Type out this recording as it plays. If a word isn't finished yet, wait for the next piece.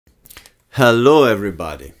Hello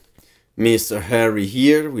everybody, Mr. Harry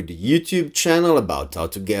here with the YouTube channel about how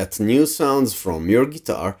to get new sounds from your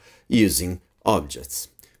guitar using objects.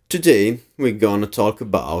 Today we're gonna talk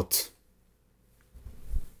about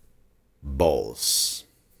balls.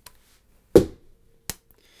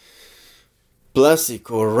 Plastic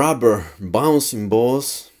or rubber bouncing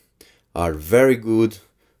balls are very good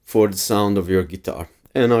for the sound of your guitar,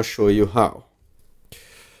 and I'll show you how.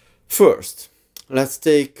 First, let's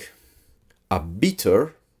take a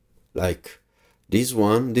beater like this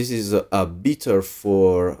one. This is a beater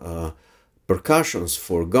for percussions,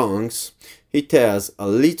 for gongs. It has a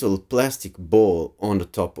little plastic ball on the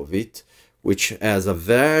top of it, which has a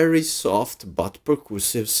very soft but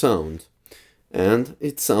percussive sound. And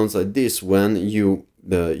it sounds like this when you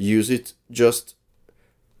use it just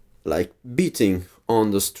like beating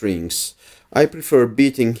on the strings. I prefer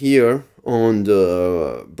beating here on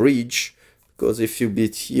the bridge, because if you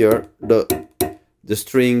beat here, the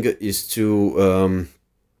string is too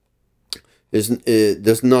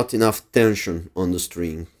there's not enough tension on the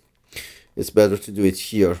string. It's better to do it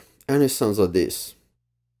here, and it sounds like this.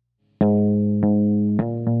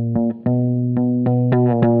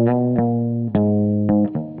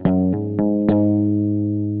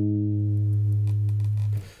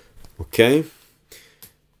 Okay,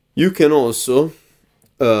 you can also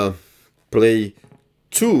play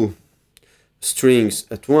two strings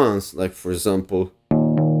at once, like for example,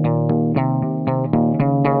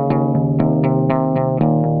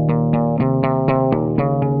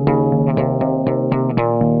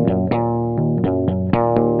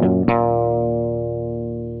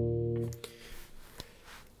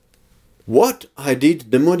 what I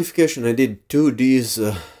did, the modification I did to this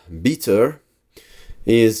beater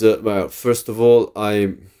is, well, first of all,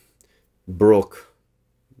 I broke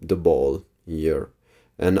the ball here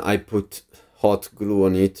and I put hot glue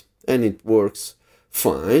on it, and it works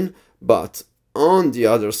fine. But on the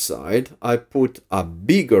other side, I put a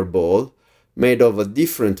bigger ball made of a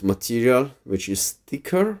different material, which is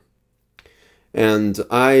thicker, and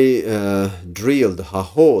I drilled a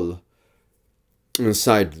hole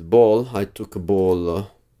inside the ball. I took a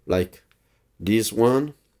ball like this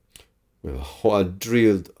one. I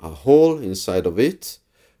drilled a hole inside of it,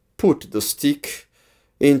 put the stick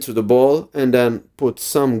into the ball, and then put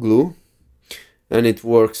some glue, and it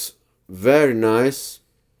works very nice,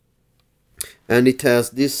 and it has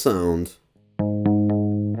this sound.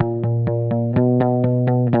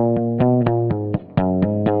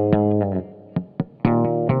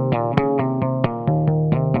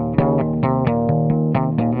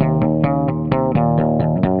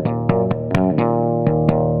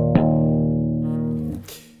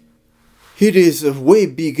 It is way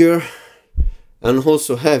bigger and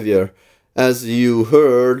also heavier. As you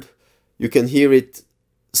heard, you can hear it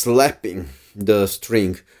slapping the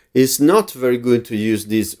string. It's not very good to use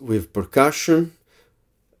this with percussion.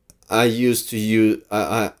 I'd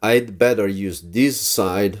better use this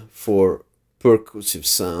side for percussive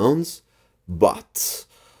sounds, but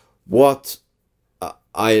what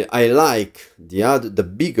I like the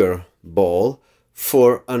bigger ball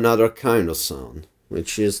for another kind of sound,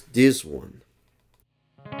 which is this one.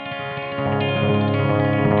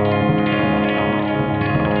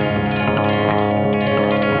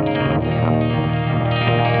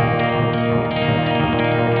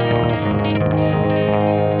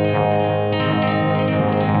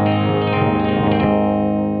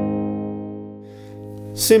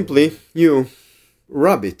 Simply you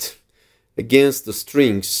rub it against the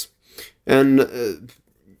strings, and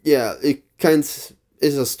yeah, it kind of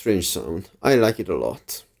is a strange sound. I like it a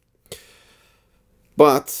lot.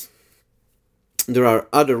 But there are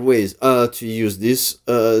other ways to use this,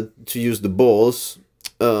 to use the balls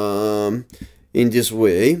in this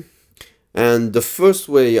way. And the first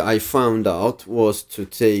way I found out was to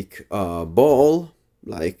take a ball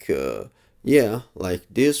like like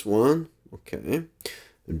this one. Okay,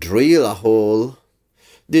 drill a hole.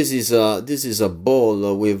 This is a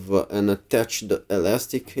ball with an attached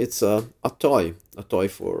elastic. It's a toy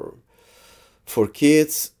for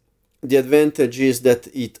kids. The advantage is that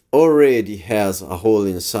it already has a hole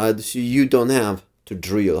inside, so you don't have to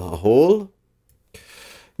drill a hole.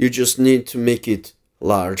 You just need to make it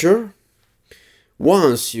larger.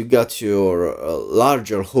 Once you got your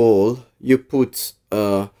larger hole, you put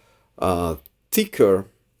a thicker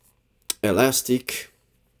elastic.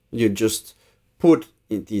 You just put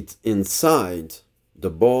it inside the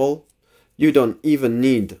ball. You don't even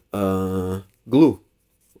need glue.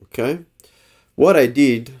 Okay, what I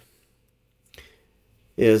did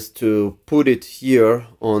is to put it here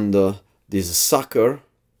on this sucker,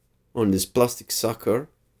 on this plastic sucker,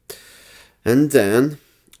 And then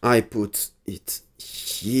I put it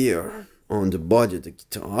here on the body of the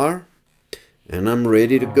guitar, and I'm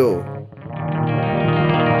ready to go.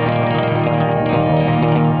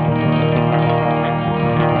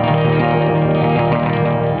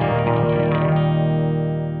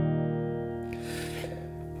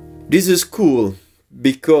 This is cool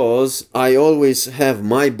because I always have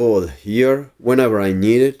my ball here whenever I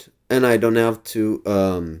need it, and I don't have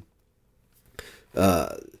to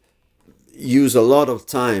use a lot of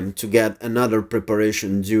time to get another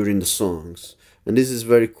preparation during the songs. And this is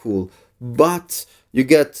very cool. But you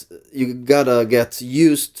gotta get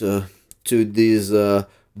used to this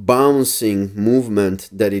bouncing movement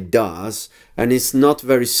that it does, and it's not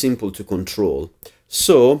very simple to control.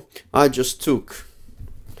 So I just took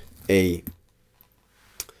a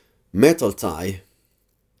metal tie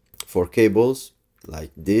for cables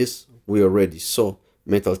like this. We already saw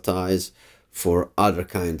metal ties for other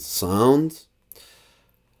kinds of sound,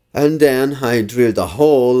 and then I drilled a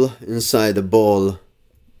hole inside the ball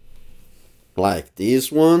like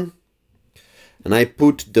this one, and I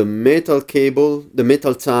put the metal cable, the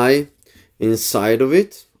metal tie inside of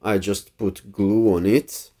it. I just put glue on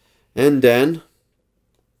it, and then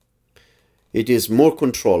it is more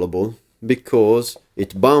controllable because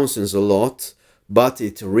it bounces a lot, but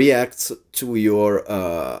it reacts to your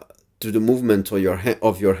to the movement of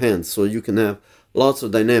your hand, so you can have lots of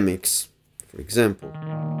dynamics. For example,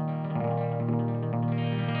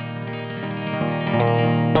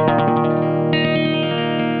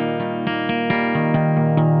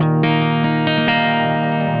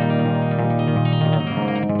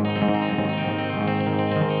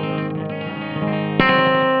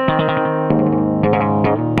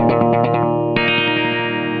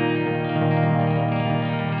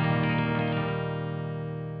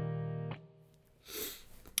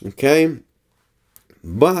 okay.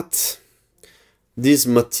 But this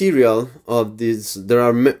material of this, there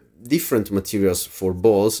are different materials for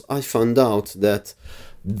balls. I found out that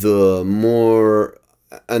the more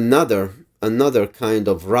another kind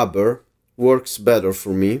of rubber works better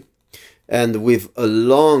for me, and with a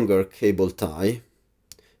longer cable tie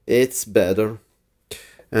it's better,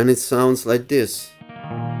 and it sounds like this.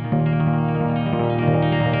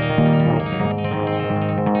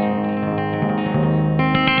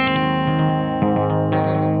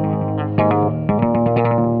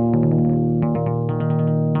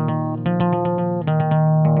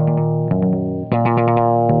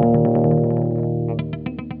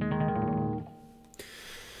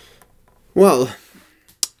 Well,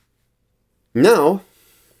 now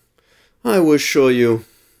I will show you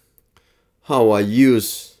how I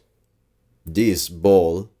use this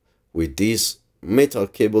ball with this metal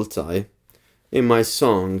cable tie in my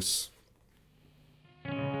songs.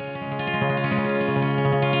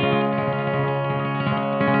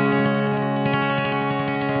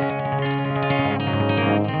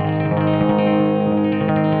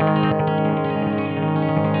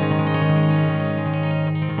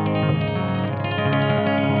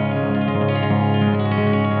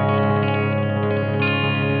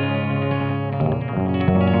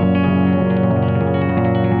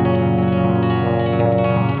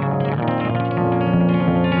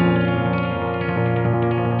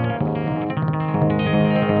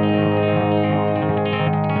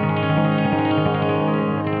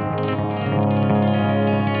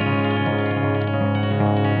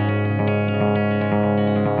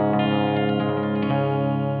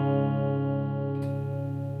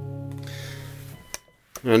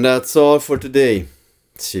 And that's all for today.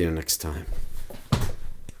 See you next time.